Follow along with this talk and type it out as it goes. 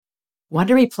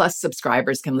Wondery Plus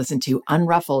subscribers can listen to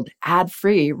Unruffled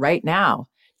ad-free right now.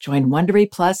 Join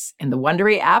Wondery Plus in the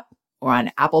Wondery app or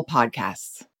on Apple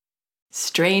Podcasts.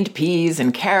 Strained peas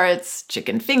and carrots,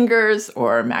 chicken fingers,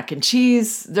 or mac and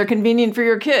cheese, they're convenient for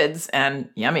your kids and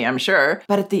yummy, I'm sure.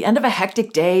 But at the end of a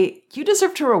hectic day, you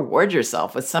deserve to reward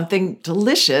yourself with something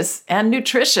delicious and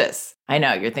nutritious. I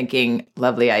know you're thinking,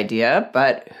 lovely idea,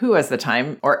 but who has the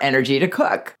time or energy to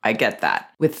cook? I get that.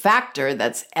 With Factor,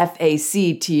 that's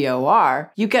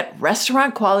Factor, you get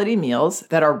restaurant quality meals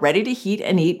that are ready to heat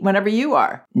and eat whenever you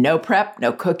are. No prep,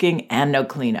 no cooking, and no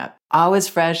cleanup. Always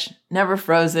fresh, never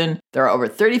frozen. There are over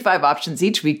 35 options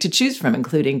each week to choose from,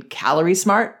 including Calorie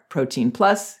Smart, Protein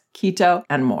Plus, Keto,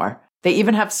 and more. They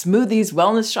even have smoothies,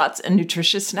 wellness shots, and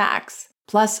nutritious snacks.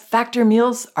 Plus, Factor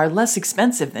meals are less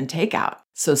expensive than takeout.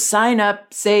 So sign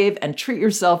up, save, and treat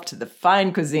yourself to the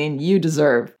fine cuisine you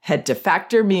deserve. Head to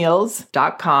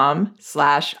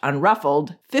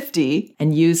factormeals.com/unruffled50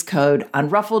 and use code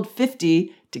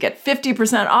unruffled50 to get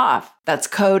 50% off. That's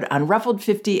code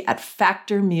unruffled50 at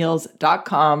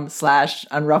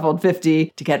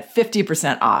factormeals.com/unruffled50 to get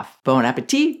 50% off. Bon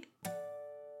appetit!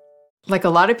 Like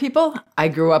a lot of people, I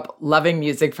grew up loving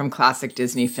music from classic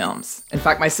Disney films. In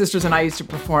fact, my sisters and I used to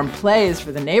perform plays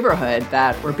for the neighborhood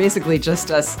that were basically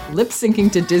just us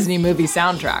lip-syncing to Disney movie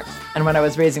soundtracks. And when I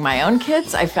was raising my own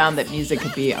kids, I found that music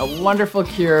could be a wonderful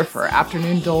cure for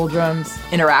afternoon doldrums,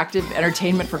 interactive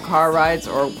entertainment for car rides,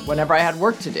 or whenever I had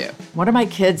work to do. One of my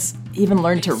kids even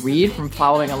learned to read from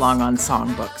following along on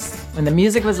songbooks. When the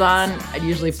music was on, I'd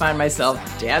usually find myself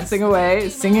dancing away,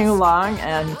 singing along,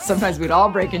 and sometimes we'd all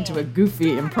break into a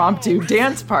goofy, impromptu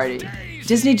dance party.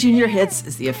 Disney Junior Hits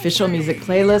is the official music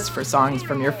playlist for songs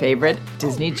from your favorite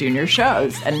Disney Junior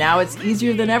shows, and now it's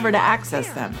easier than ever to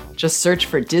access them. Just search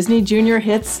for Disney Junior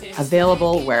Hits,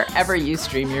 available wherever you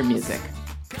stream your music.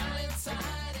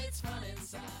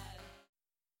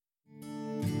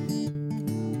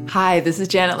 Hi, this is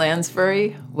Janet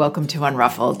Lansbury. Welcome to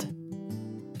Unruffled.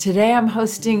 Today I'm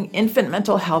hosting infant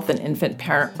mental health and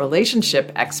infant-parent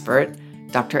relationship expert,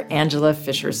 Dr. Angela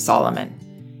Fisher-Solomon.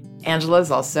 Angela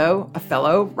is also a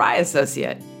fellow RIE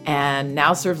associate and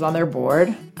now serves on their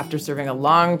board after serving a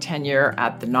long tenure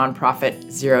at the nonprofit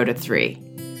 0 to 3.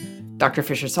 Dr.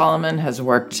 Fisher-Solomon has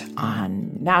worked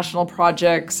on national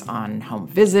projects, on home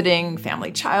visiting,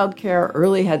 family childcare,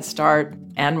 early Head Start,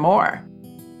 and more.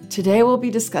 Today we'll be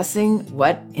discussing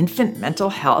what infant mental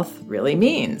health really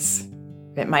means.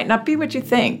 It might not be what you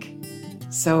think.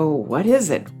 So what is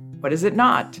it? What is it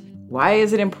not? Why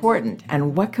is it important?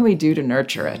 And what can we do to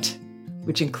nurture it?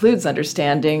 Which includes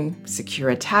understanding secure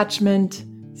attachment,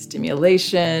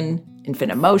 stimulation,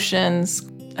 infant emotions,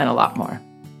 and a lot more.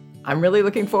 I'm really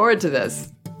looking forward to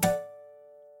this.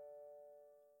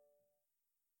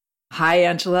 Hi,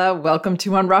 Angela. Welcome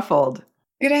to Unruffled.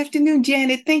 Good afternoon,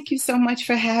 Janet. Thank you so much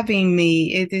for having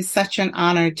me. It is such an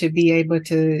honor to be able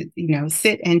to,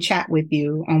 sit and chat with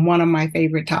you on one of my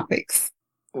favorite topics.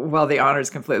 Well, the honor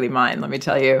is completely mine. Let me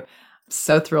tell you,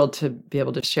 so thrilled to be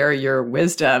able to share your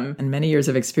wisdom and many years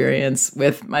of experience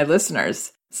with my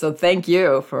listeners. So thank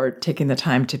you for taking the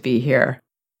time to be here.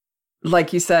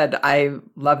 Like you said, I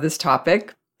love this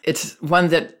topic. It's one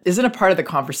that isn't a part of the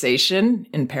conversation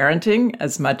in parenting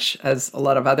as much as a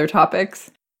lot of other topics.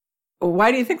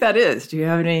 Why do you think that is? Do you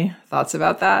have any thoughts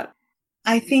about that?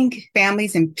 I think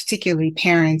families and particularly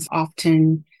parents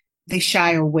often, they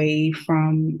shy away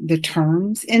from the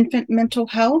terms infant mental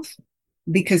health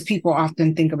because people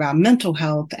often think about mental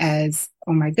health as,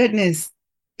 oh my goodness,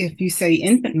 if you say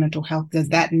infant mental health, does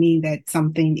that mean that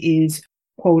something is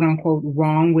quote unquote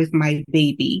wrong with my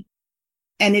baby?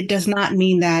 And it does not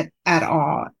mean that at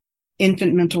all.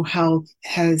 Infant mental health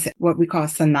has what we call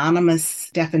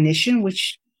synonymous definition,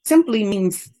 which simply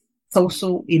means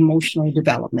social emotional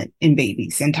development in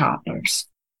babies and toddlers.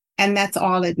 And that's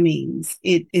all it means.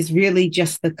 It is really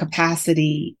just the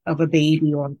capacity of a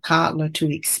baby or a toddler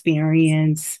to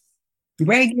experience,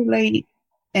 regulate,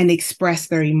 and express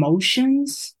their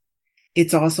emotions.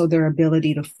 It's also their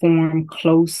ability to form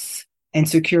close and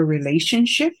secure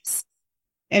relationships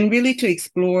and really to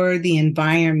explore the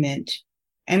environment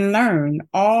and learn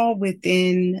all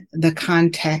within the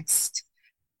context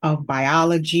of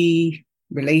biology,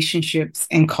 relationships,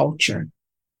 and culture.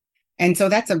 And so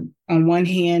on one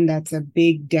hand, that's a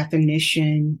big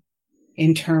definition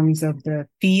in terms of the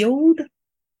field.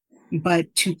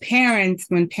 But to parents,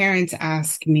 when parents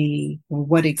ask me, well,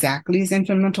 what exactly is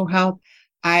infant mental health?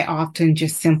 I often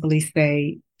just simply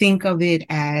say, think of it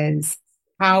as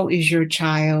how is your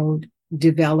child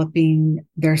developing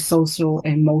their social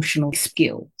and emotional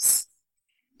skills?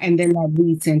 And then that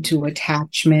leads into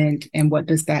attachment and what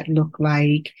does that look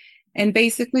like? And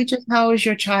basically just how is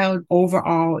your child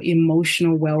overall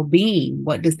emotional well-being?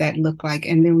 What does that look like?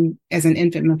 And then as an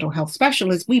infant mental health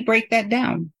specialist, we break that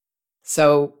down.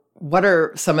 So what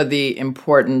are some of the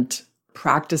important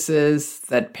practices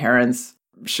that parents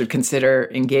should consider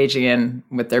engaging in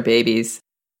with their babies?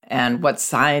 And what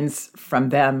signs from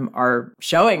them are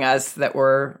showing us that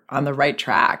we're on the right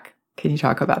track? Can you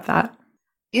talk about that?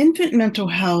 Infant mental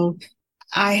health,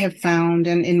 I have found,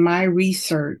 and in my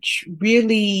research,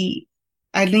 really,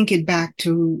 I link it back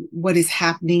to what is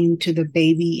happening to the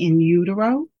baby in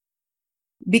utero.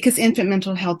 Because infant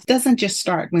mental health doesn't just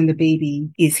start when the baby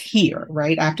is here,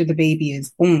 right? After the baby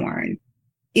is born.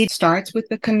 It starts with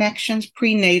the connections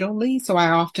prenatally. So I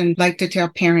often like to tell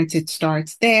parents it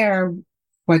starts there.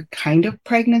 What kind of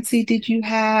pregnancy did you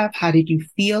have? How did you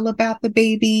feel about the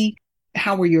baby?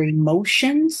 How were your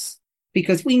emotions?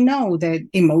 Because we know that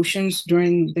emotions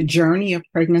during the journey of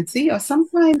pregnancy are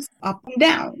sometimes up and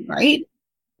down, right?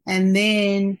 And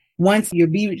then once your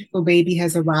beautiful baby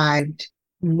has arrived,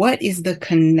 what is the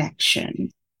connection?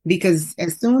 Because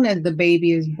as soon as the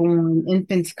baby is born,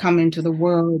 infants come into the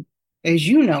world, as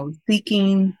you know,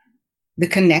 seeking the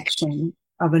connection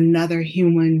of another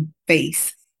human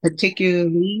face,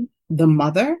 particularly the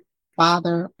mother,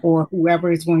 father, or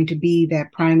whoever is going to be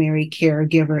that primary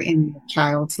caregiver in the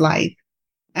child's life.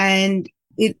 And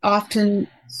it often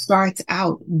starts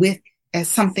out with as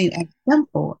something as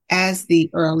simple as the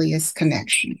earliest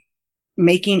connection,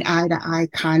 making eye to eye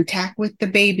contact with the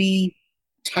baby,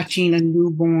 touching a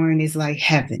newborn is like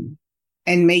heaven,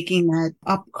 and making that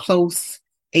up close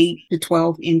 8 to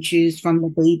 12 inches from the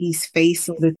baby's face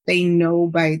so that they know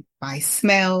by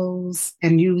smells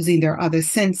and using their other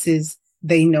senses,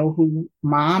 they know who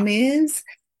mom is.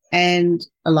 And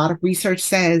a lot of research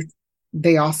says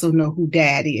they also know who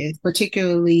dad is,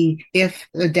 particularly if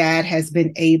the dad has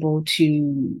been able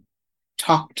to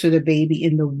talk to the baby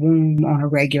in the womb on a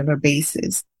regular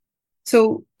basis.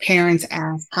 So parents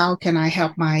ask, how can I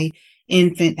help my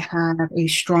infant have a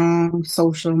strong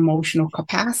social emotional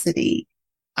capacity?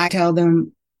 I tell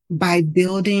them by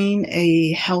building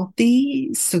a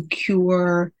healthy,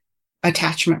 secure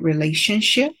attachment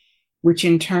relationship, which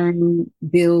in turn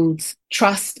builds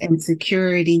trust and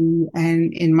security.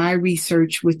 And in my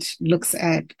research, which looks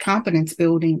at confidence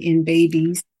building in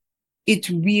babies, it's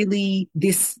really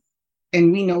this,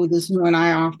 and we know this, you and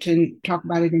I often talk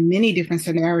about it in many different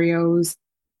scenarios,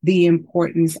 the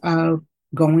importance of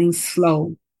going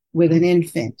slow with an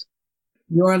infant.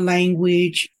 Your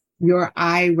language, your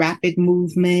eye rapid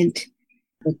movement,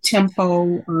 the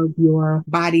tempo of your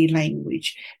body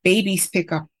language. Babies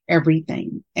pick up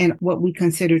everything. And what we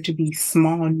consider to be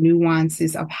small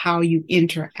nuances of how you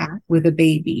interact with a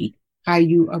baby, how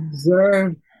you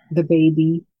observe the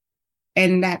baby,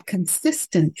 and that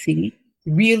consistency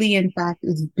really, in fact,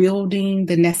 is building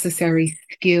the necessary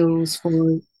skills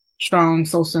for strong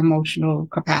social emotional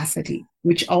capacity,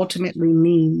 which ultimately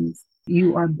means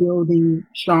you are building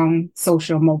strong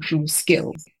social emotional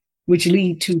skills, which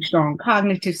lead to strong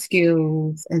cognitive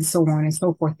skills and so on and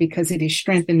so forth, because it is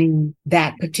strengthening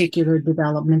that particular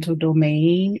developmental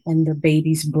domain and the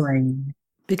baby's brain.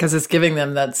 Because it's giving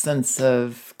them that sense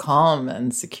of calm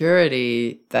and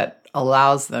security that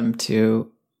allows them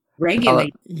to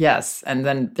regulate. Yes. And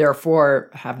then therefore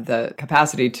have the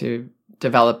capacity to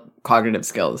develop cognitive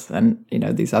skills and,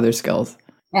 these other skills.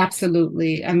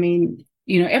 Absolutely. I mean,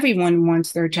 everyone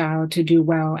wants their child to do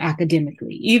well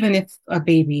academically, even if a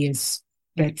baby is,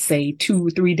 let's say,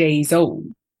 2-3 days old.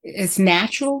 It's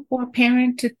natural for a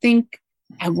parent to think,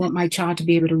 I want my child to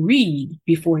be able to read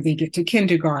before they get to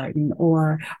kindergarten,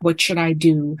 or what should I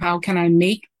do? How can I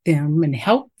make them and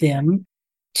help them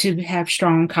to have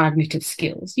strong cognitive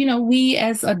skills? We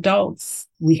as adults,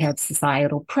 we have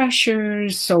societal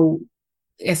pressures. So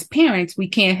as parents, we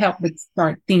can't help but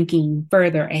start thinking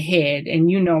further ahead. And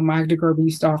Magda Gerber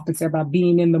used to often say about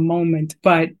being in the moment,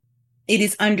 but it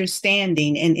is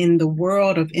understanding. And in the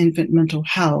world of infant mental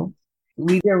health,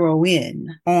 we zero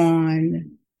in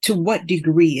on to what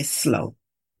degree is slow.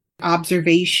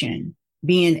 Observation,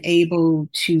 being able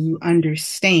to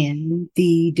understand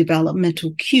the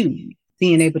developmental cues,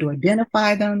 being able to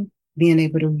identify them, being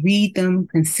able to read them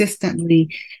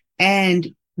consistently, and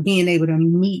being able to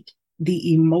meet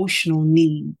the emotional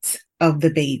needs of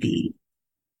the baby.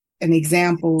 An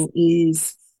example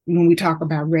is when we talk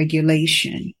about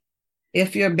regulation.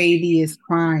 If your baby is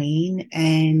crying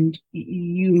and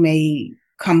you may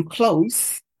come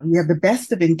close, you have the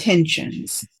best of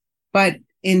intentions, but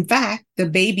in fact, the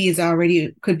baby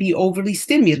could be overly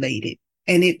stimulated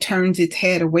and it turns its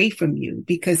head away from you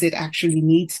because it actually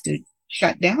needs to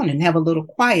shut down and have a little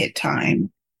quiet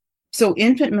time. So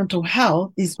infant mental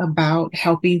health is about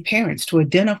helping parents to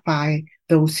identify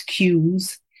those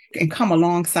cues and come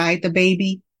alongside the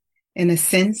baby in a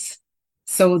sense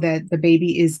so that the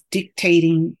baby is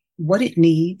dictating what it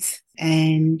needs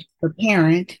and the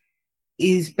parent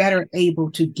is better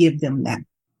able to give them that.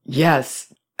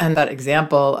 Yes. And that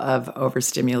example of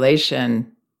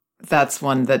overstimulation, that's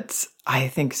one that's, I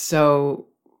think, so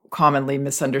commonly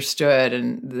misunderstood.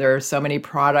 And there are so many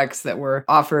products that were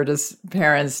offered as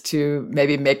parents to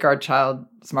maybe make our child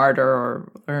smarter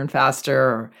or learn faster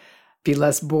or be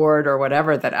less bored or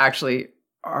whatever that actually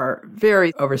are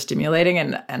very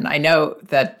overstimulating. And I know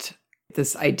that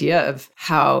this idea of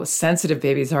how sensitive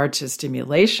babies are to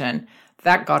stimulation,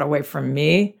 that got away from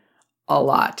me a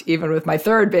lot, even with my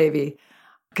third baby,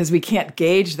 because we can't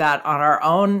gauge that on our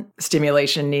own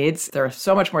stimulation needs. They're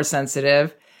so much more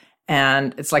sensitive.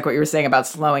 And it's like what you were saying about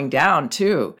slowing down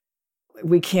too.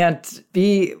 We can't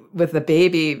be with the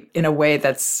baby in a way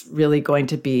that's really going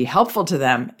to be helpful to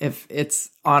them if it's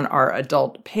on our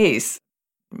adult pace.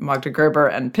 Magda Gerber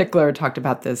and Pickler talked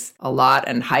about this a lot,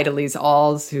 and Heidelise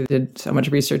Alls, who did so much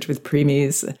research with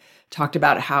preemies, talked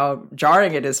about how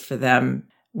jarring it is for them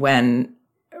when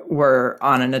we're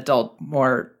on an adult,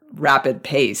 more rapid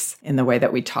pace in the way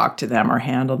that we talk to them or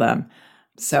handle them.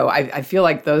 So I feel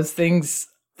like those things,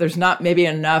 there's not maybe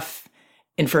enough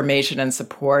information and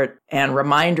support and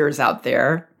reminders out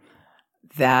there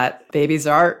that babies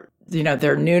are,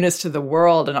 their newness to the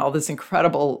world and all this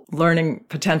incredible learning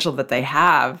potential that they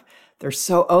have. They're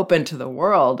so open to the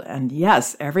world. And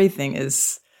yes, everything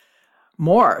is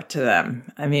more to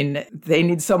them. I mean, they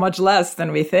need so much less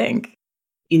than we think.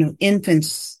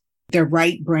 Infants, their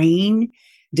right brain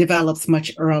develops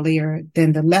much earlier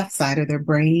than the left side of their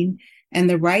brain. And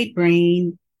the right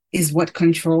brain is what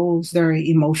controls their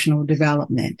emotional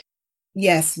development.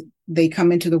 Yes, they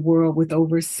come into the world with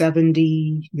over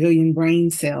 70 billion brain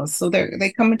cells. So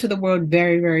they come into the world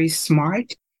very, very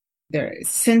smart. Their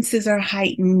senses are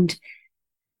heightened.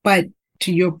 But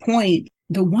to your point,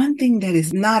 the one thing that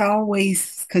is not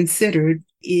always considered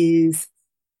is,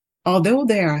 although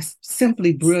they are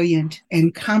simply brilliant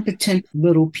and competent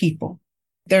little people,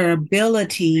 their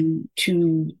ability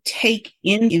to take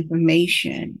in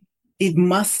information, it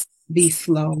must be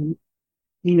slow.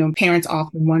 Parents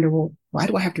often wonder, well, why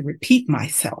do I have to repeat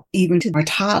myself, even to our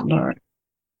toddler?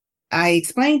 I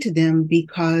explain to them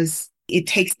because it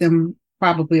takes them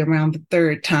probably around the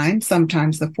third time,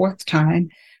 sometimes the fourth time,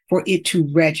 for it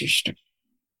to register.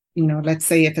 Let's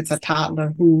say if it's a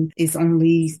toddler who is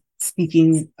only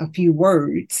speaking a few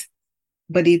words,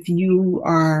 but if you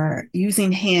are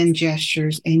using hand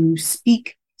gestures and you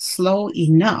speak slow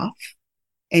enough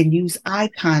and use eye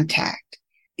contact,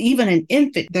 even an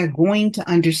infant, they're going to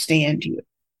understand you.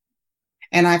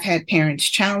 And I've had parents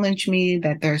challenge me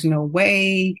that there's no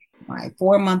way my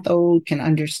 4-month-old can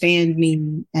understand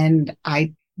me. And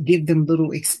I give them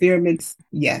little experiments.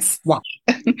 Yes, watch.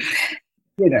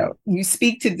 You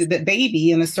speak to the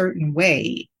baby in a certain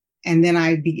way. And then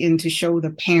I begin to show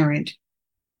the parent,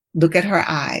 look at her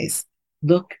eyes,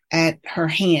 look at her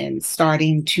hands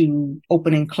starting to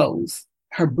open and close.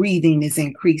 Her breathing is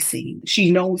increasing. She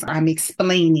knows I'm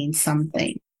explaining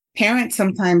something. Parents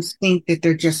sometimes think that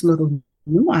they're just little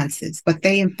nuances, but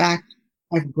they in fact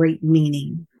have great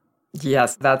meaning.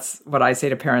 Yes, that's what I say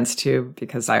to parents too,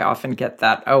 because I often get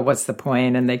that, oh, what's the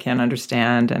point? And they can't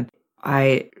understand. And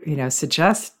I,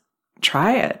 suggest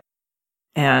try it.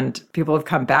 And people have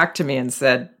come back to me and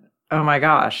said, oh my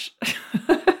gosh,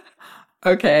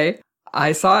 okay,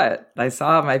 I saw it. I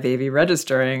saw my baby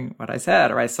registering what I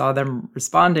said, or I saw them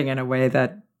responding in a way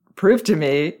that proved to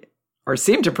me, or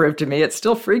seemed to prove to me, it's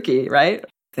still freaky, right?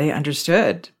 They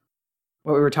understood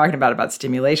what we were talking about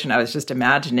stimulation. I was just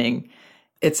imagining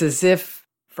it's as if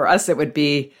for us it would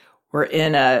be we're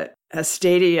in a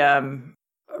stadium,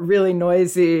 really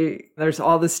noisy. There's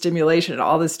all this stimulation,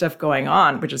 all this stuff going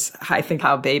on, which is, I think,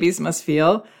 how babies must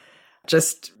feel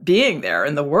just being there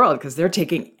in the world, because they're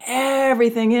taking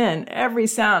everything in, every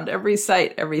sound, every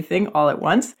sight, everything all at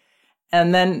once.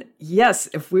 And then, yes,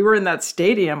 if we were in that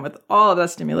stadium with all of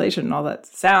that stimulation and all that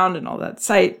sound and all that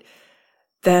sight,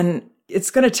 then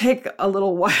it's going to take a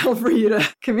little while for you to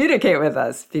communicate with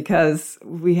us, because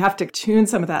we have to tune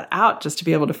some of that out just to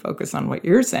be able to focus on what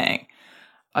you're saying.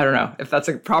 I don't know if that's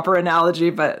a proper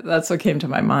analogy, but that's what came to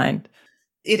my mind.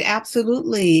 It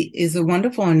absolutely is a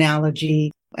wonderful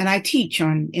analogy. And I teach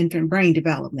on infant brain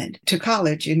development to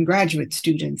college and graduate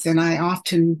students. And I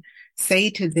often say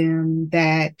to them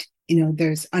that,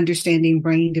 there's understanding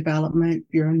brain development.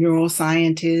 You're a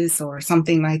neuroscientist or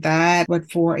something like that. But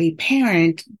for a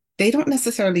parent, they don't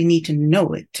necessarily need to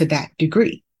know it to that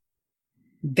degree.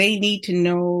 they need to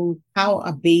know how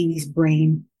a baby's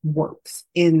brain works,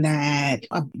 in that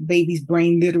a baby's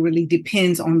brain literally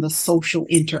depends on the social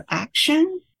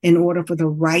interaction in order for the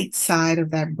right side of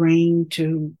that brain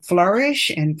to flourish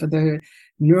and for the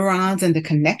neurons and the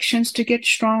connections to get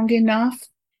strong enough,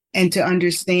 and to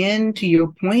understand, to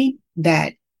your point,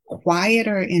 that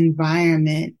quieter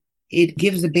environment, it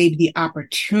gives the baby the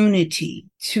opportunity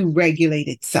to regulate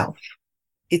itself.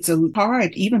 It's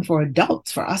hard, even for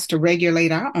adults, for us to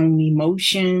regulate our own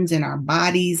emotions and our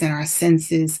bodies and our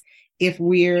senses if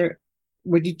we're,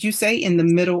 what did you say, in the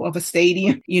middle of a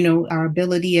stadium? Our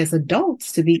ability as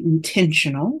adults to be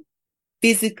intentional,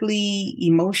 physically,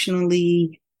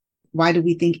 emotionally. Why do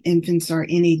we think infants are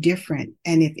any different?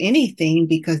 And if anything,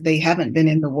 because they haven't been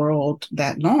in the world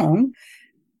that long,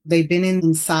 they've been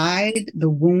inside the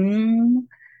womb,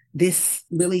 this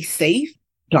really safe,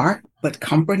 dark, but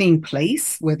comforting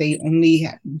place where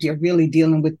they're really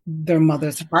dealing with their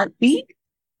mother's heartbeat,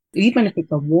 even if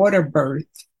it's a water birth.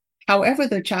 However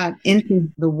the child enters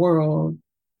the world,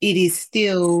 it is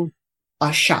still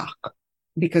a shock,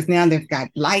 because now they've got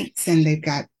lights and they've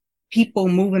got people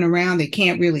moving around. They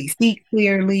can't really see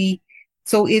clearly.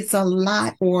 So it's a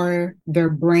lot for their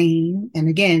brain. And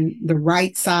again, the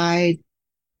right side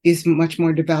is much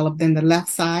more developed than the left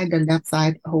side. The left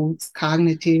side holds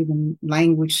cognitive and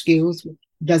language skills, which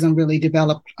doesn't really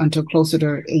develop until closer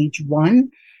to age 1.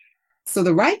 So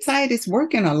the right side is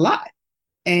working a lot.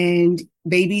 And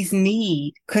babies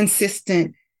need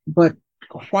consistent but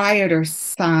quieter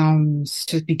sounds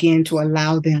to begin to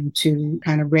allow them to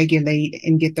kind of regulate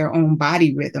and get their own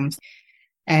body rhythms.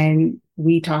 And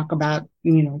we talk about,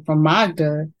 from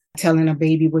Magda, telling a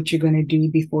baby what you're going to do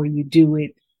before you do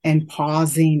it, and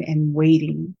pausing and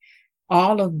waiting.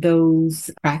 All of those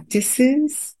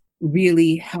practices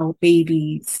really help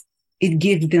babies. It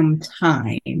gives them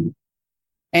time.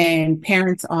 And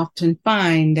parents often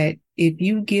find that if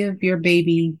you give your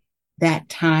baby that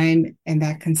time and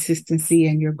that consistency,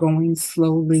 and you're going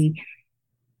slowly,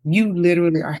 you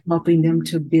literally are helping them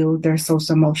to build their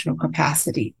social emotional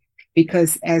capacity.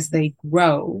 Because as they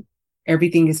grow,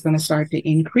 everything is going to start to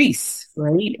increase,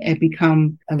 right? And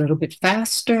become a little bit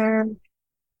faster.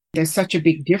 There's such a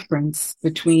big difference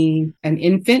between an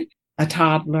infant, a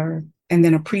toddler, and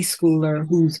then a preschooler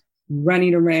who's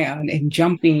running around and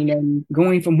jumping and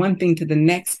going from one thing to the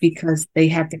next, because they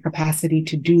have the capacity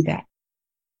to do that.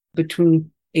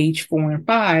 Between age 4 and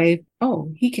 5,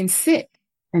 he can sit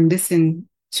and listen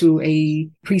to a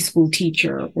preschool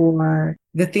teacher, or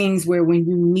the things where when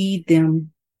you need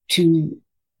them to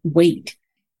wait.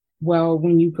 Well,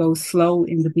 when you go slow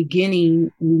in the beginning,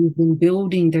 and you've been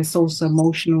building their social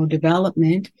emotional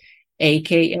development,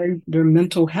 aka their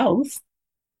mental health,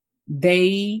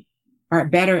 they are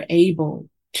better able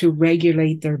to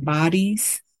regulate their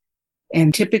bodies.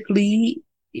 And typically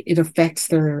it affects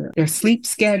their sleep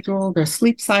schedule, their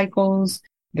sleep cycles,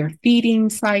 their feeding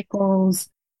cycles,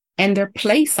 and their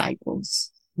play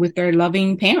cycles with their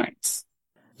loving parents.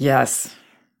 Yes.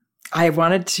 I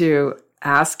wanted to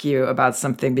ask you about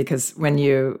something, because when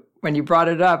you brought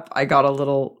it up, I got a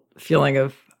little feeling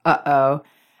of, uh-oh.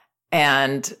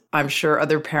 And I'm sure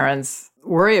other parents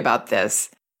worry about this.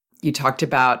 You talked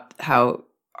about how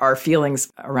our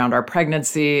feelings around our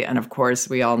pregnancy, and of course,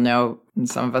 we all know, and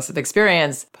some of us have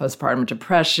experienced postpartum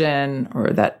depression,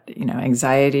 or that,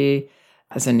 anxiety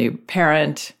as a new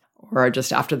parent, or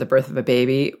just after the birth of a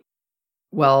baby.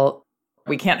 Well,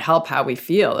 we can't help how we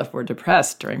feel if we're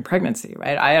depressed during pregnancy,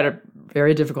 right? I had a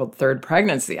very difficult third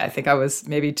pregnancy. I think I was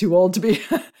maybe too old to be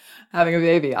having a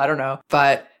baby. I don't know.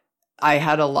 But I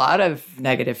had a lot of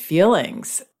negative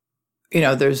feelings.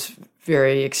 There's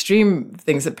very extreme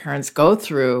things that parents go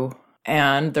through.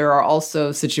 And there are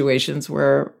also situations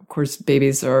where, of course,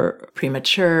 babies are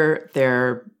premature.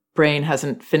 Their brain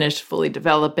hasn't finished fully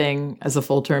developing as a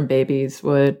full-term babies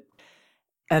would.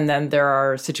 And then there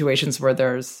are situations where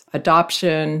there's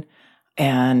adoption,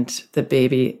 and the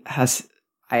baby has,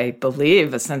 I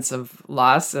believe, a sense of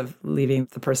loss of leaving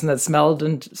the person that smelled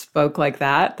and spoke like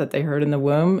that they heard in the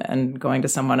womb, and going to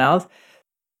someone else.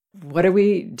 What do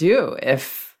we do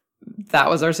if that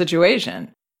was our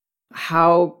situation?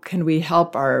 How can we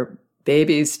help our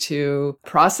babies to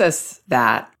process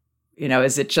that?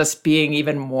 Is it just being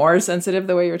even more sensitive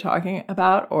the way you're talking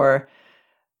about? Or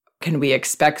can we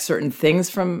expect certain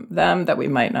things from them that we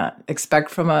might not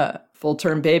expect from a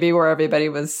full-term baby where everybody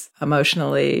was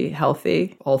emotionally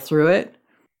healthy all through it?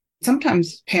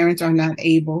 Sometimes parents are not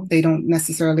able, they don't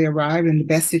necessarily arrive in the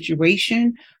best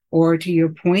situation. Or to your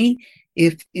point,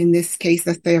 if in this case,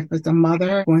 let's say if it's a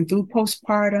mother going through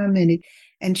postpartum,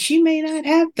 and she may not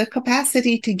have the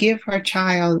capacity to give her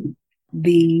child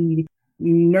the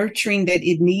nurturing that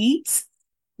it needs.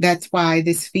 That's why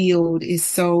this field is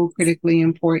so critically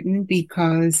important,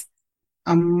 because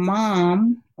a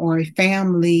mom or a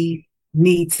family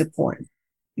needs support.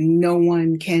 No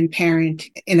one can parent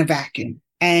in a vacuum.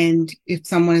 And if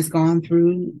someone has gone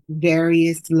through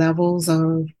various levels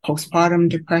of postpartum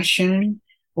depression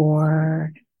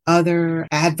or other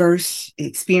adverse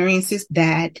experiences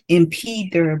that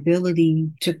impede their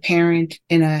ability to parent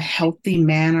in a healthy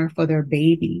manner for their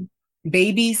baby,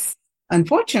 babies,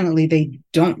 unfortunately, they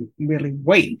don't really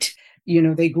wait.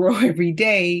 They grow every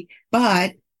day,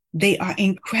 but they are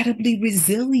incredibly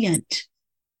resilient.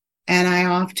 And I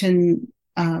often,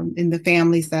 in the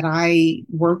families that I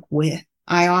work with,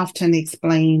 I often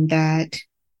explain that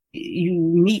you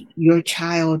meet your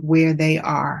child where they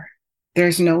are.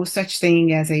 There's no such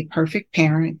thing as a perfect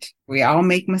parent. We all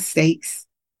make mistakes.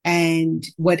 And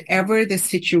whatever the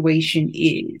situation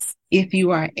is, if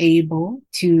you are able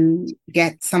to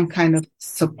get some kind of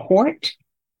support,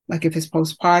 like if it's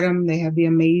postpartum, they have the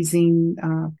amazing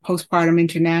Postpartum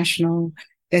International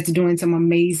that's doing some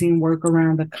amazing work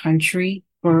around the country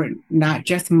for not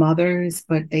just mothers,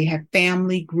 but they have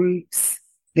family groups.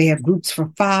 They have groups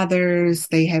for fathers.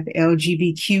 They have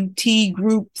LGBTQ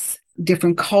groups,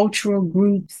 different cultural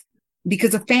groups.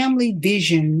 Because a family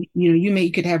vision,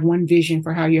 you could have one vision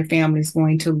for how your family is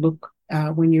going to look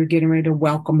when you're getting ready to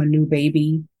welcome a new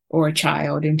baby or a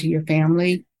child into your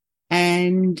family.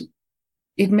 And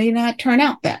it may not turn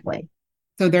out that way.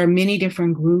 So there are many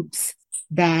different groups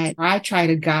that I try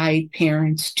to guide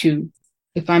parents to.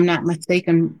 If I'm not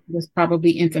mistaken, there's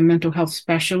probably infant mental health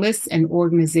specialists and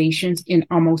organizations in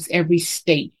almost every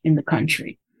state in the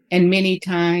country. And many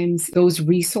times those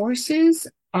resources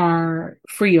are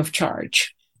free of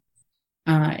charge.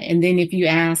 And then if you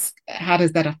ask, how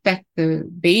does that affect the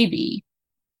baby?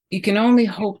 You can only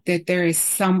hope that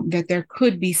there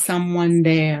could be someone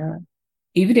there,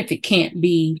 even if it can't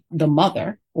be the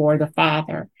mother or the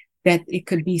father, that it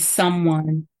could be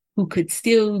someone who could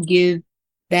still give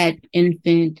that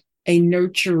infant a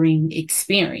nurturing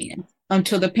experience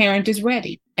until the parent is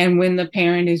ready. And when the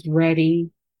parent is ready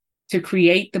to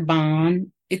create the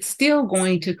bond, it's still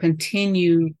going to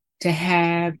continue to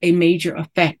have a major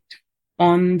effect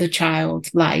on the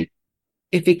child's life.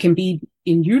 If it can be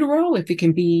in utero, if it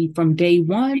can be from day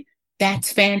one,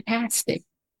 that's fantastic.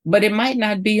 But it might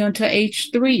not be until age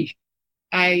 3.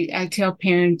 I tell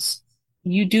parents,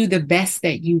 you do the best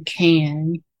that you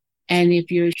can. And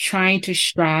if you're trying to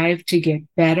strive to get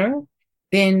better,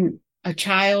 then a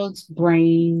child's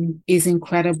brain is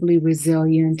incredibly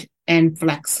resilient and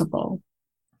flexible.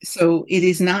 So it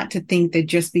is not to think that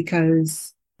just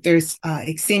because there's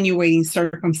extenuating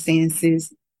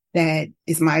circumstances that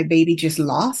is my baby just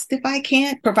lost if I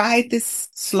can't provide this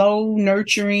slow,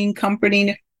 nurturing,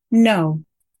 comforting. No,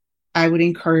 I would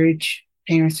encourage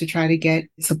parents to try to get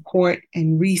support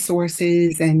and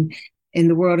resources. And in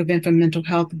the world of infant mental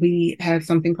health, we have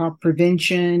something called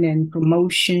prevention and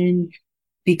promotion,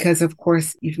 because of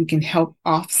course, if we can help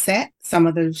offset some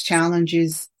of those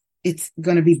challenges, it's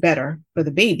going to be better for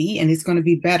the baby and it's going to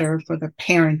be better for the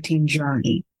parenting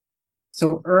journey.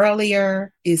 So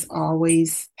earlier is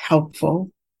always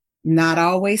helpful, not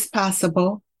always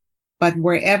possible, but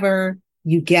wherever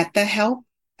you get the help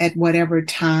at whatever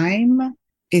time,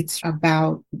 it's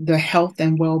about the health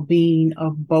and well-being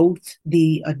of both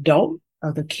the adult,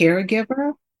 or the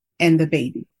caregiver, and the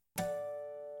baby.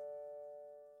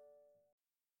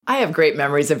 I have great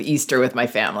memories of Easter with my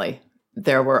family.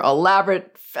 There were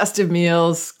elaborate festive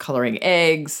meals, coloring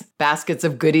eggs, baskets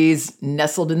of goodies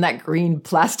nestled in that green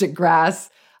plastic grass,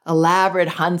 elaborate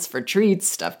hunts for treats,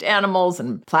 stuffed animals,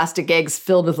 and plastic eggs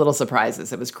filled with little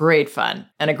surprises. It was great fun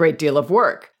and a great deal of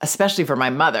work, especially for my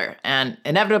mother. And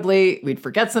inevitably, we'd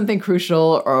forget something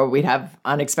crucial or we'd have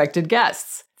unexpected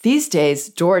guests. These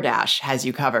days, DoorDash has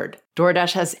you covered.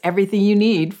 DoorDash has everything you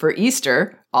need for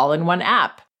Easter all in one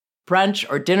app. Brunch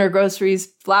or dinner groceries,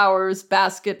 flowers,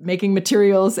 basket making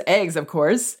materials, eggs, of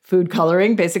course, food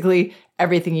coloring, basically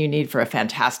everything you need for a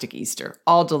fantastic Easter,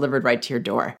 all delivered right to your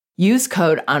door. Use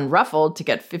code UNRUFFLED to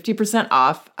get 50%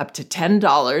 off up to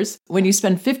 $10 when you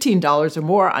spend $15 or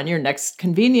more on your next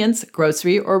convenience,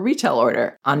 grocery, or retail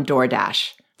order on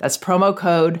DoorDash. That's promo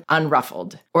code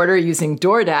UNRUFFLED. Order using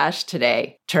DoorDash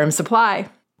today. Terms apply.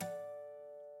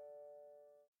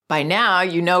 By now,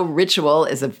 you know Ritual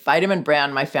is a vitamin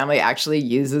brand my family actually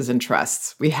uses and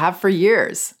trusts. We have for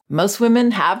years. Most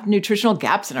women have nutritional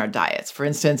gaps in our diets. For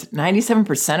instance,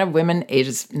 97% of women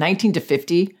ages 19 to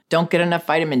 50 don't get enough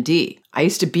vitamin D. I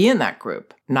used to be in that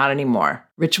group. Not anymore.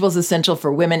 Ritual's Essential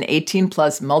for Women 18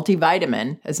 Plus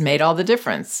multivitamin has made all the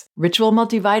difference. Ritual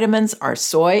multivitamins are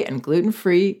soy and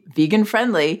gluten-free,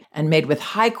 vegan-friendly, and made with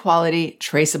high-quality,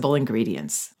 traceable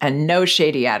ingredients and no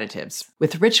shady additives.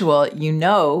 With Ritual, you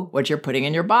know what you're putting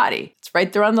in your body. It's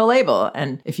right there on the label.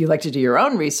 And if you like to do your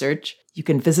own research, you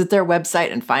can visit their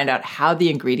website and find out how the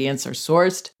ingredients are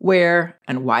sourced, where,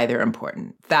 and why they're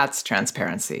important. That's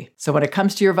transparency. So when it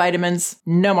comes to your vitamins,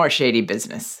 no more shady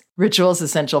business. Ritual's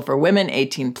Essential for Women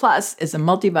 18 Plus is a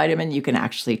multivitamin you can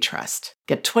actually trust.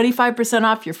 Get 25%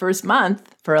 off your first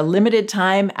month for a limited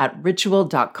time at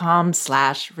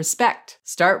ritual.com/respect.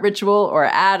 Start Ritual or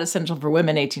add Essential for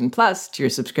Women 18 Plus to your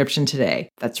subscription today.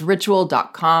 That's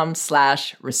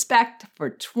ritual.com/respect for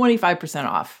 25%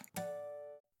 off.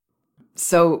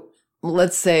 So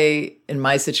let's say in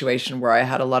my situation where I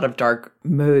had a lot of dark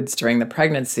moods during the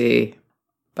pregnancy,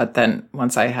 but then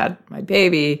once I had my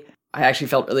baby, I actually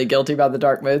felt really guilty about the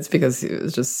dark moods because he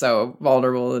was just so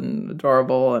vulnerable and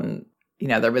adorable. And,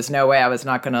 there was no way I was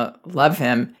not going to love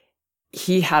him.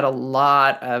 He had a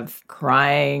lot of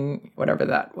crying, whatever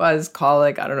that was,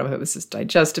 colic. I don't know if it was his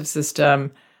digestive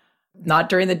system, not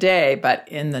during the day, but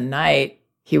in the night.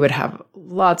 He would have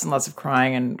lots and lots of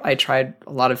crying, and I tried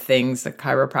a lot of things, the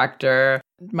chiropractor,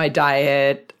 my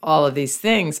diet, all of these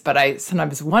things. But I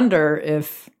sometimes wonder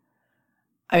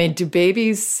do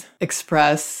babies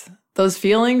express those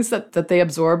feelings that they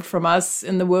absorbed from us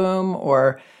in the womb,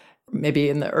 or maybe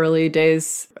in the early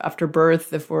days after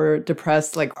birth, if we're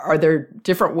depressed? Like, are there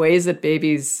different ways that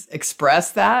babies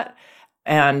express that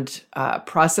and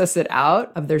process it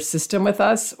out of their system with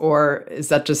us? Or is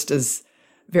that just as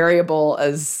variable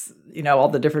as, all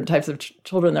the different types of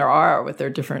children there are with their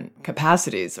different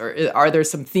capacities? Or are there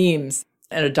some themes,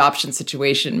 an adoption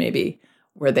situation maybe,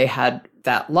 where they had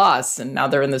that loss and now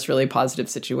they're in this really positive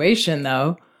situation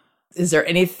though? Is there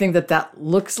anything that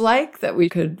looks like that we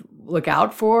could look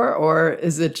out for? Or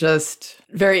is it just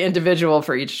very individual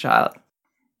for each child?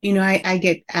 I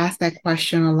get asked that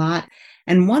question a lot.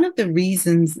 And one of the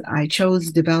reasons I chose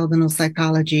developmental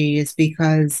psychology is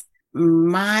because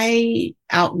my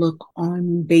outlook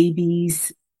on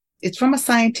babies, it's from a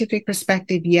scientific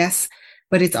perspective, yes,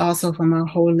 but it's also from a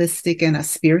holistic and a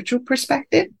spiritual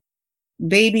perspective.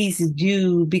 Babies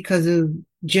do because of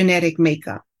genetic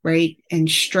makeup, right?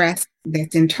 And stress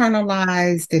that's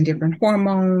internalized and different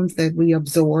hormones that we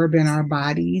absorb in our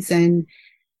bodies. And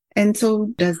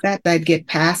so does that get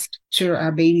passed to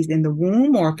our babies in the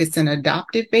womb? Or if it's an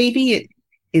adopted baby,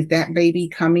 is that baby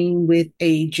coming with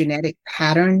a genetic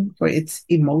pattern for its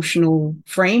emotional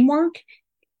framework?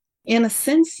 In a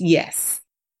sense, yes.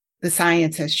 The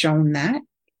science has shown that.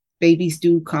 Babies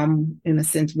do come, in a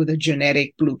sense, with a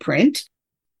genetic blueprint.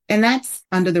 And that's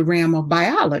under the realm of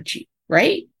biology,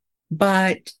 right?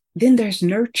 But then there's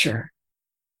nurture.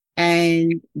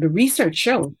 And the research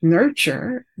shows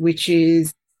nurture, which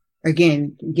is,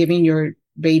 again, giving your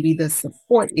baby the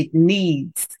support it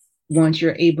needs once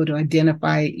you're able to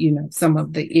identify, some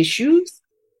of the issues,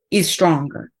 is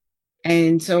stronger.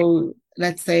 And so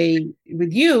let's say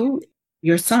with you,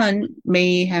 your son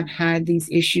may have had these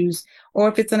issues, or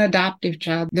if it's an adoptive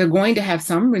child, they're going to have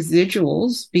some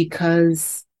residuals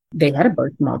because they had a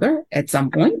birth mother at some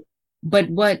point. But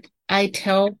what I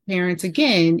tell parents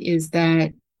again is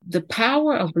that the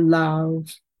power of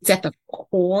love is at the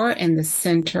core and the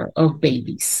center of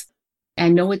babies. I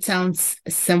know it sounds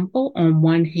simple on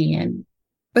one hand,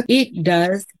 but it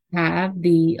does have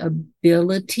the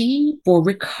ability for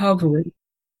recovery.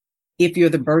 If you're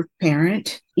the birth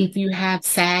parent, if you have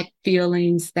sad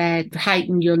feelings that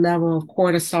heighten your level of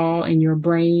cortisol in your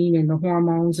brain and the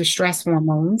hormones, the stress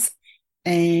hormones,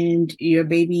 and your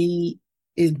baby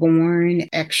is born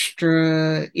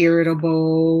extra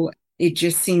irritable, it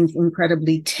just seems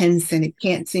incredibly tense and it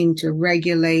can't seem to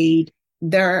regulate.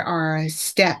 There are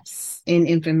steps in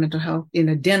infant mental health in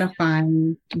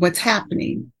identifying what's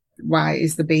happening. Why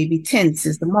is the baby tense?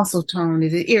 Is the muscle tone?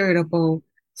 Is it irritable?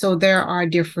 So there are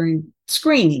different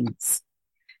screenings.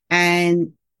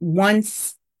 And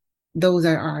once those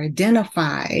are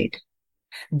identified,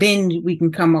 then we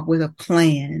can come up with a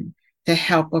plan to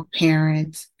help a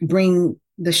parent bring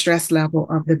the stress level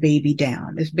of the baby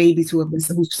down. There's babies who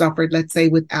suffered, let's say,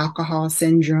 with alcohol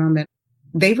syndrome, and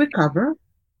they recover.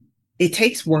 It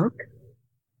takes work,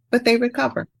 but they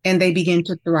recover and they begin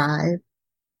to thrive.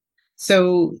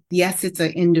 So yes, it's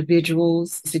an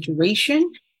individual's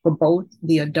situation for both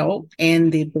the adult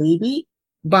and the baby,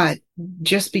 but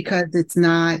just because it's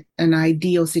not an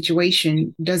ideal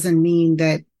situation doesn't mean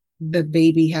that the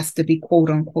baby has to be quote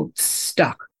unquote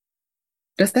stuck.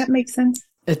 Does that make sense?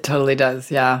 It totally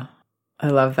does. Yeah. I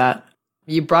love that.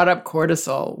 You brought up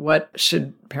cortisol. What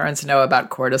should parents know about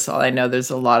cortisol? I know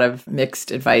there's a lot of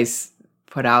mixed advice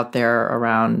put out there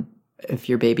around if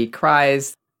your baby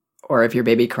cries or if your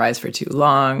baby cries for too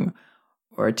long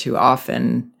or too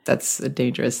often, that's a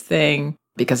dangerous thing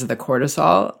because of the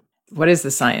cortisol. What is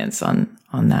the science on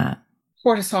that?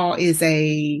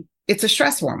 Cortisol it's a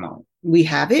stress hormone. We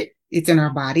have it, it's in our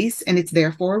bodies, and it's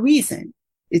there for a reason.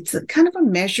 It's a kind of a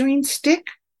measuring stick,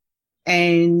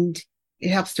 and it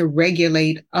helps to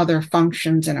regulate other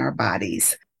functions in our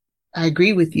bodies. I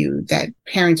agree with you that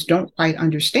parents don't quite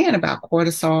understand about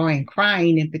cortisol and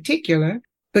crying in particular.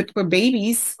 But for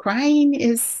babies, crying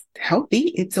is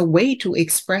healthy. It's a way to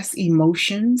express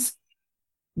emotions.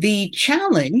 The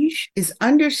challenge is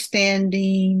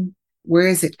understanding where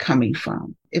is it coming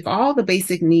from. If all the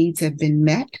basic needs have been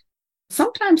met,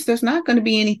 sometimes there's not going to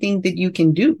be anything that you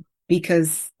can do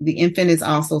because the infant is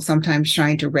also sometimes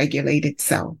trying to regulate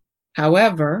itself.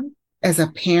 However, as a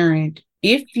parent,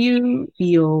 if you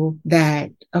feel that,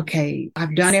 okay,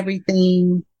 I've done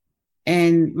everything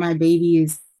and my baby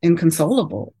is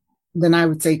inconsolable, then I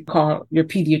would say call your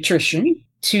pediatrician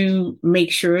to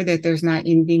make sure that there's not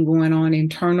anything going on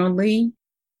internally.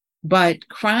 But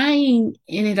crying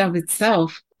in and of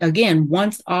itself, again,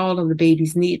 once all of the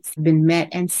baby's needs have been met,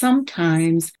 and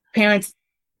sometimes parents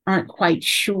aren't quite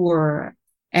sure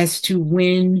as to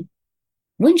when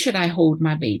should I hold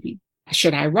my baby?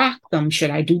 Should I rock them? Should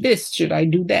I do this? Should I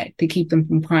do that to keep them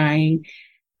from crying?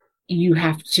 You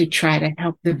have to try to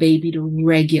help the baby to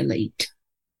regulate.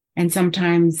 And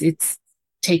sometimes it's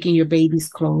taking your baby's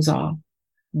clothes off,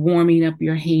 warming up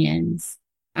your hands.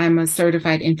 I'm a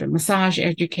certified infant massage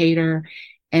educator.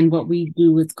 And what we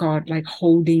do is called like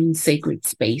holding sacred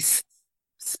space,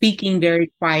 speaking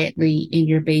very quietly in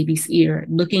your baby's ear,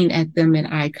 looking at them in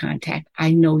eye contact.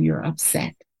 I know you're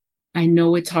upset. I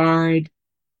know it's hard,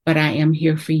 but I am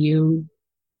here for you.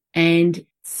 And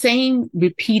saying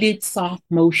repeated soft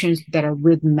motions that are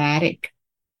rhythmic.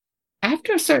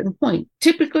 After a certain point,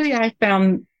 typically I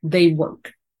found they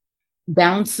work.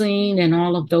 Bouncing and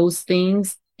all of those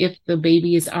things, if the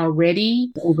baby is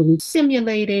already overly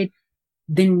stimulated,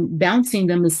 then bouncing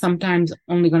them is sometimes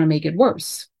only going to make it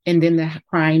worse. And then the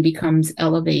crying becomes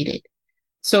elevated.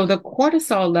 So the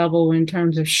cortisol level in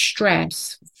terms of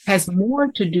stress has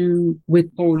more to do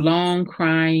with prolonged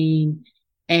crying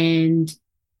and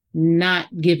not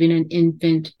giving an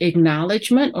infant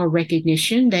acknowledgement or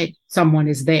recognition that someone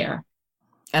is there.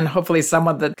 And hopefully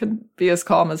someone that can be as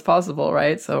calm as possible,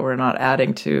 right? So we're not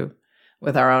adding to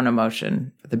with our own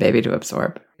emotion for the baby to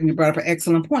absorb. And you brought up an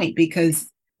excellent point, because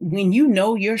when you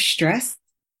know you're stressed,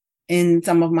 in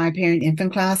some of my parent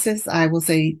infant classes, I will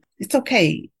say, it's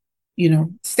okay.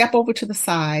 Step over to the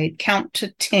side, count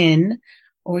to 10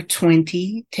 or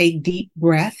 20, take deep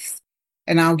breaths,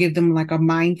 and I'll give them like a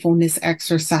mindfulness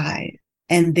exercise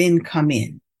and then come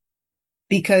in.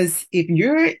 Because if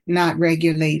you're not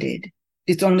regulated,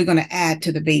 it's only going to add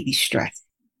to the baby's stress.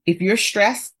 If you're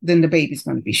stressed, then the baby's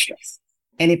going to be stressed.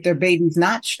 And if their baby's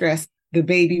not stressed, the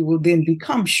baby will then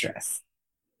become stressed.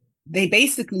 They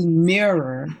basically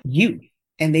mirror you,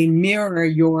 and they mirror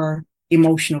your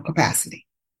emotional capacity.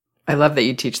 I love that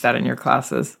you teach that in your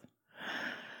classes.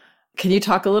 Can you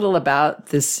talk a little about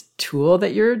this tool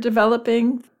that you're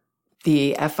developing,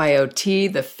 the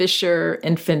FIOT, the Fisher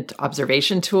Infant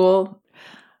Observation Tool?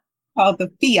 Called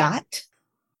the Fiat.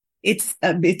 It's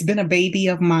been a baby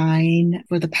of mine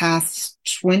for the past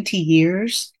 20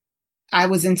 years. I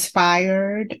was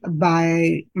inspired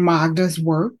by Magda's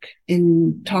work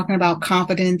in talking about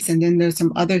confidence. And then there's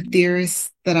some other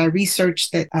theorists that I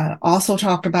researched that also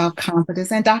talked about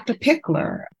confidence, and Dr.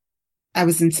 Pickler. I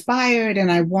was inspired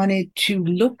and I wanted to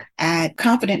look at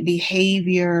confident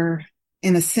behavior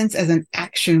in a sense as an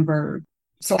action verb.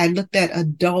 So I looked at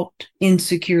adult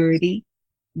insecurity.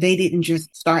 They didn't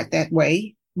just start that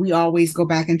way. We always go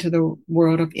back into the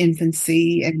world of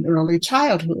infancy and early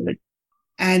childhood.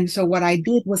 And so what I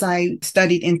did was I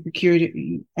studied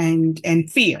insecurity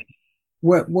and fear.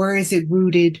 Where is it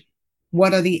rooted?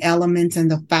 What are the elements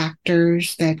and the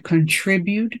factors that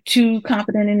contribute to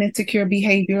confident and insecure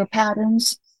behavior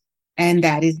patterns? And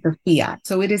that is the Fiat.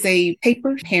 So it is a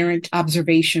paper parent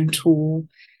observation tool,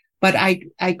 but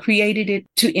I created it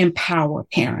to empower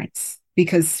parents.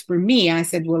 Because for me, I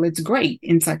said, well, it's great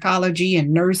in psychology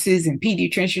and nurses and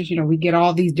pediatricians. We get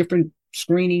all these different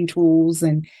screening tools,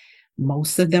 and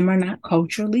most of them are not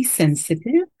culturally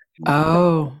sensitive.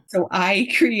 Oh, So I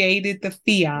created the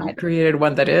you fiat. created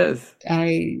one that is.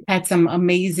 I had some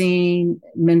amazing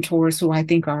mentors who I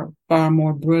think are far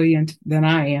more brilliant than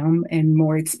I am and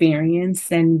more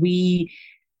experienced. And we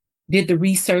did the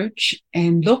research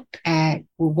and looked at,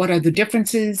 well, what are the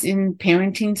differences in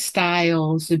parenting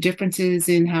styles, the differences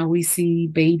in how we see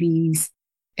babies,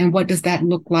 and what does that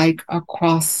look like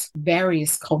across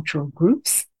various cultural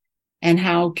groups? And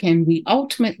how can we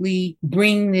ultimately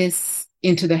bring this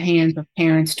into the hands of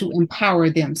parents to empower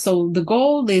them? So the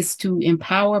goal is to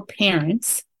empower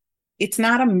parents. It's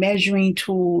not a measuring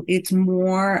tool. It's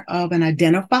more of an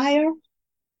identifier.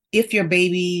 If your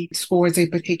baby scores a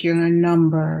particular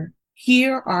number,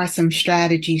 here are some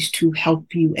strategies to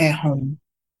help you at home.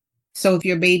 So if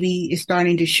your baby is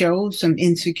starting to show some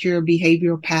insecure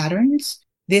behavioral patterns,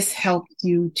 this helps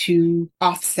you to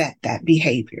offset that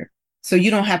behavior. So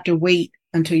you don't have to wait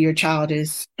until your child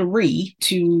is 3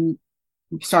 to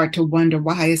start to wonder,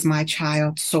 why is my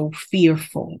child so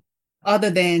fearful?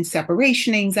 Other than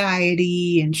separation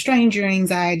anxiety and stranger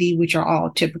anxiety, which are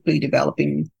all typically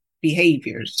developing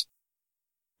behaviors.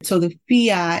 So the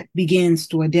fiat begins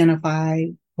to identify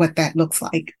what that looks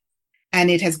like.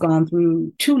 And it has gone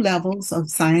through 2 levels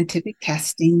of scientific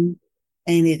testing,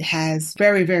 and it has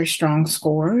very, very strong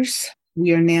scores.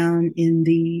 We are now in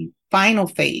the final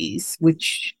phase,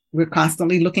 which we're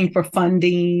constantly looking for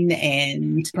funding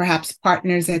and perhaps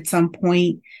partners at some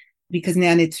point, because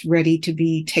now it's ready to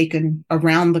be taken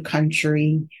around the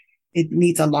country. It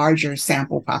needs a larger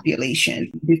sample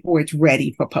population before it's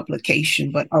ready for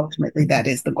publication, but ultimately that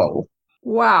is the goal.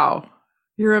 Wow,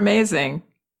 you're amazing.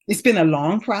 It's been a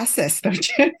long process, don't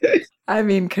you? I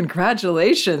mean,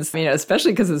 congratulations. I mean,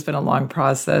 especially because it's been a long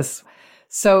process.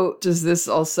 So does this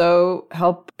also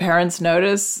help parents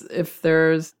notice if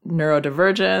there's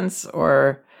neurodivergence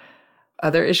or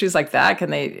other issues like that? Can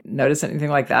they notice anything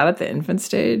like that at the infant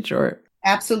stage or?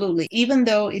 Absolutely. Even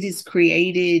though it is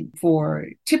created for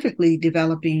typically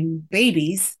developing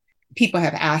babies, people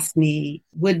have asked me,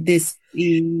 would this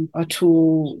be a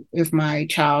tool if my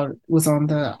child was on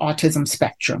the autism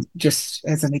spectrum, just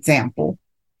as an example?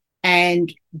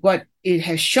 And what it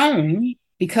has shown,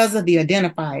 because of the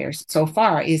identifiers so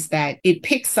far, is that it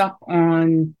picks up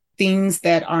on things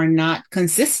that are not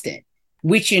consistent,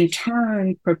 which in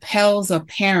turn propels a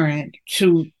parent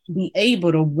to be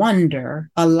able to wonder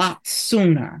a lot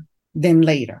sooner than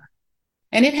later.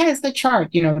 And it has the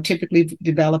chart, typically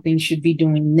developing should be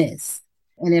doing this.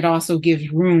 And it also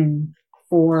gives room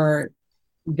for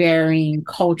varying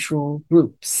cultural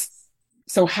groups.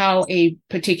 So how a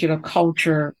particular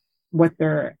culture, what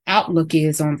their outlook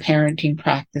is on parenting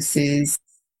practices,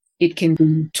 it can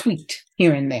be tweaked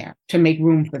here and there to make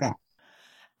room for that.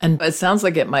 And it sounds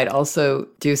like it might also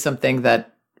do something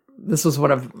that this was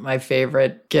one of my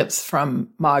favorite gifts from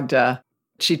Magda.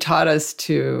 She taught us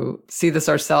to see this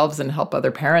ourselves and help other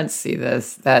parents see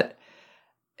this, that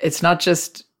it's not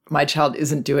just my child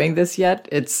isn't doing this yet.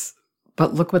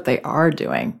 But look what they are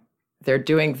doing. They're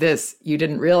doing this. You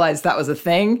didn't realize that was a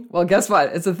thing? Well, guess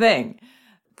what? It's a thing.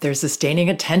 They're sustaining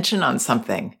attention on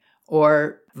something,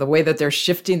 or the way that they're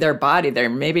shifting their body. They're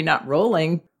maybe not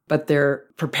rolling, but they're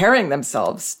preparing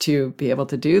themselves to be able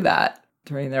to do that,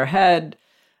 turning their head,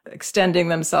 extending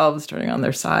themselves, turning on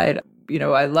their side.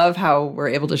 I love how we're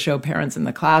able to show parents in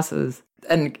the classes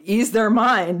and ease their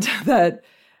mind that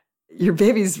your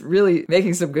baby's really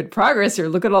making some good progress here.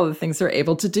 Look at all the things they're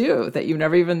able to do that you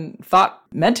never even thought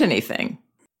meant anything.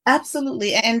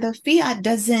 Absolutely. And the fiat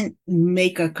doesn't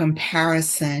make a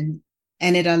comparison,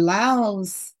 and it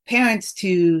allows parents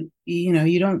to,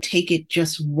 you don't take it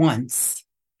just once,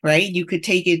 right? You could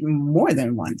take it more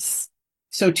than once.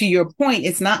 So to your point,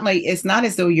 it's not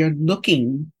as though you're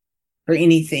looking for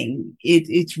anything.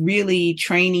 It's really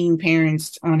training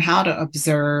parents on how to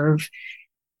observe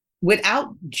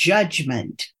without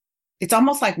judgment. It's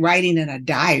almost like writing in a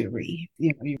diary.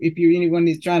 If you're anyone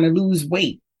who's trying to lose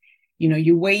weight,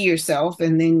 you weigh yourself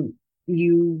and then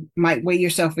you might weigh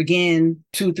yourself again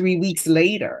 2-3 weeks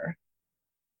later.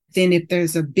 Then if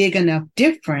there's a big enough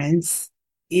difference,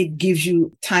 it gives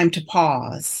you time to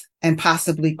pause and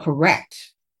possibly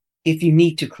correct if you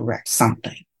need to correct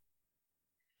something.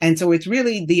 And so it's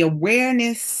really the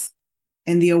awareness,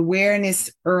 and the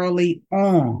awareness early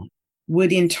on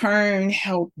would in turn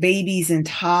help babies and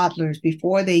toddlers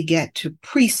before they get to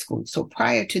preschool. So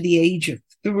prior to the age of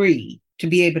 3, to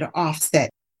be able to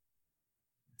offset.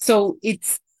 So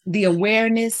it's the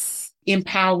awareness,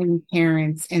 empowering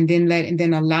parents, and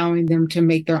then allowing them to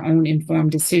make their own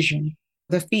informed decision.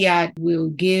 The fiat will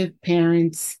give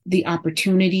parents the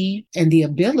opportunity and the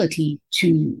ability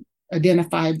to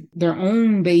identify their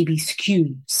own baby's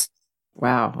cues.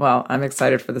 Wow. Well, I'm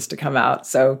excited for this to come out.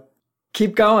 So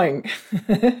keep going.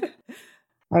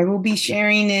 I will be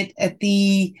sharing it at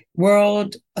the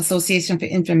World Association for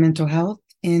Infant Mental Health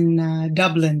in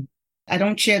Dublin. I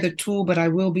don't share the tool, but I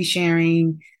will be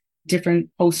sharing different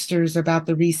posters about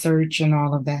the research and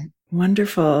all of that.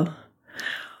 Wonderful.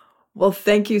 Well,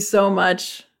 thank you so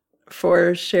much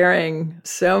for sharing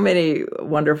so many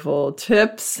wonderful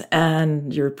tips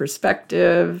and your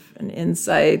perspective and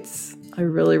insights. I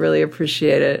really, really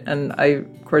appreciate it. And I,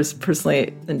 of course,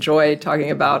 personally enjoy talking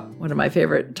about one of my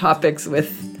favorite topics with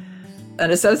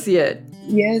an associate.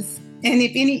 Yes. And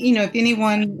if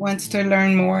anyone wants to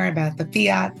learn more about the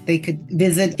Fiat, they could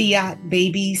visit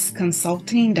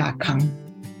fiatbabiesconsulting.com.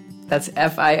 That's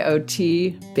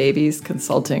FIOT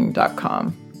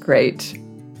babiesconsulting.com. Great.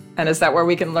 And is that where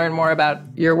we can learn more about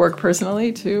your work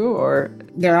personally too, or?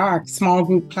 There are small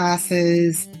group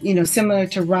classes, similar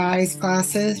to RISE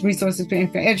classes, Resources for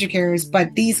Infant Educators,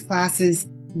 but these classes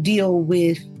deal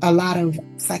with a lot of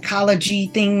psychology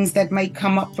things that might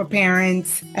come up for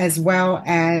parents, as well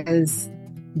as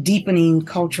deepening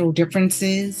cultural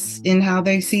differences in how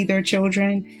they see their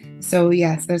children. So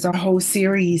yes, there's a whole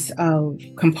series of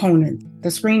components.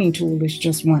 The screening tool is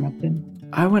just one of them.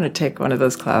 I want to take one of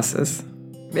those classes.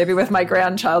 Maybe with my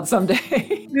grandchild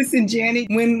someday. Listen, Janet,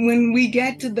 when we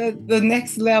get to the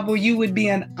next level, you would be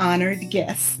an honored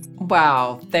guest.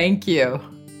 Wow, thank you.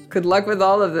 Good luck with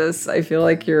all of this. I feel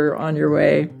like you're on your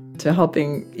way to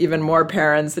helping even more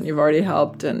parents than you've already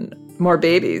helped and more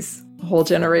babies, a whole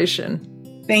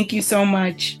generation. Thank you so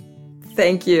much.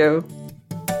 Thank you.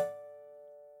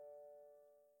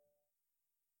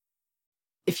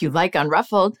 If you like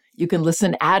Unruffled, you can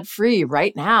listen ad-free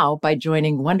right now by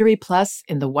joining Wondery Plus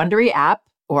in the Wondery app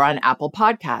or on Apple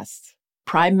Podcasts.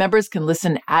 Prime members can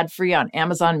listen ad-free on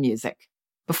Amazon Music.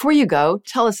 Before you go,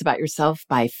 tell us about yourself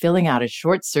by filling out a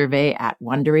short survey at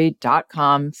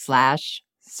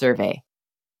Wondery.com/survey.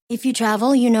 If you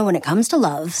travel, you know when it comes to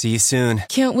love. See you soon.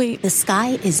 Can't wait. The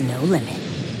sky is no limit.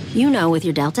 You know with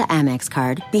your Delta Amex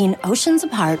card, being oceans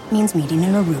apart means meeting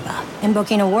in Aruba. And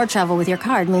booking a war travel with your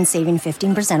card means saving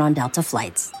 15% on Delta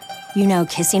flights. You know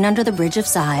kissing under the bridge of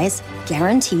sighs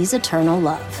guarantees eternal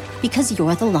love. Because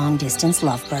you're the long-distance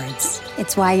lovebirds.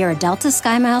 It's why you're a Delta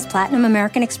SkyMiles Platinum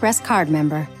American Express card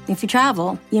member. If you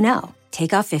travel, you know.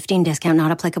 Take off 15 discount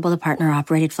not applicable to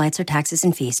partner-operated flights or taxes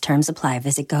and fees. Terms apply.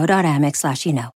 Visit go.amex/you know.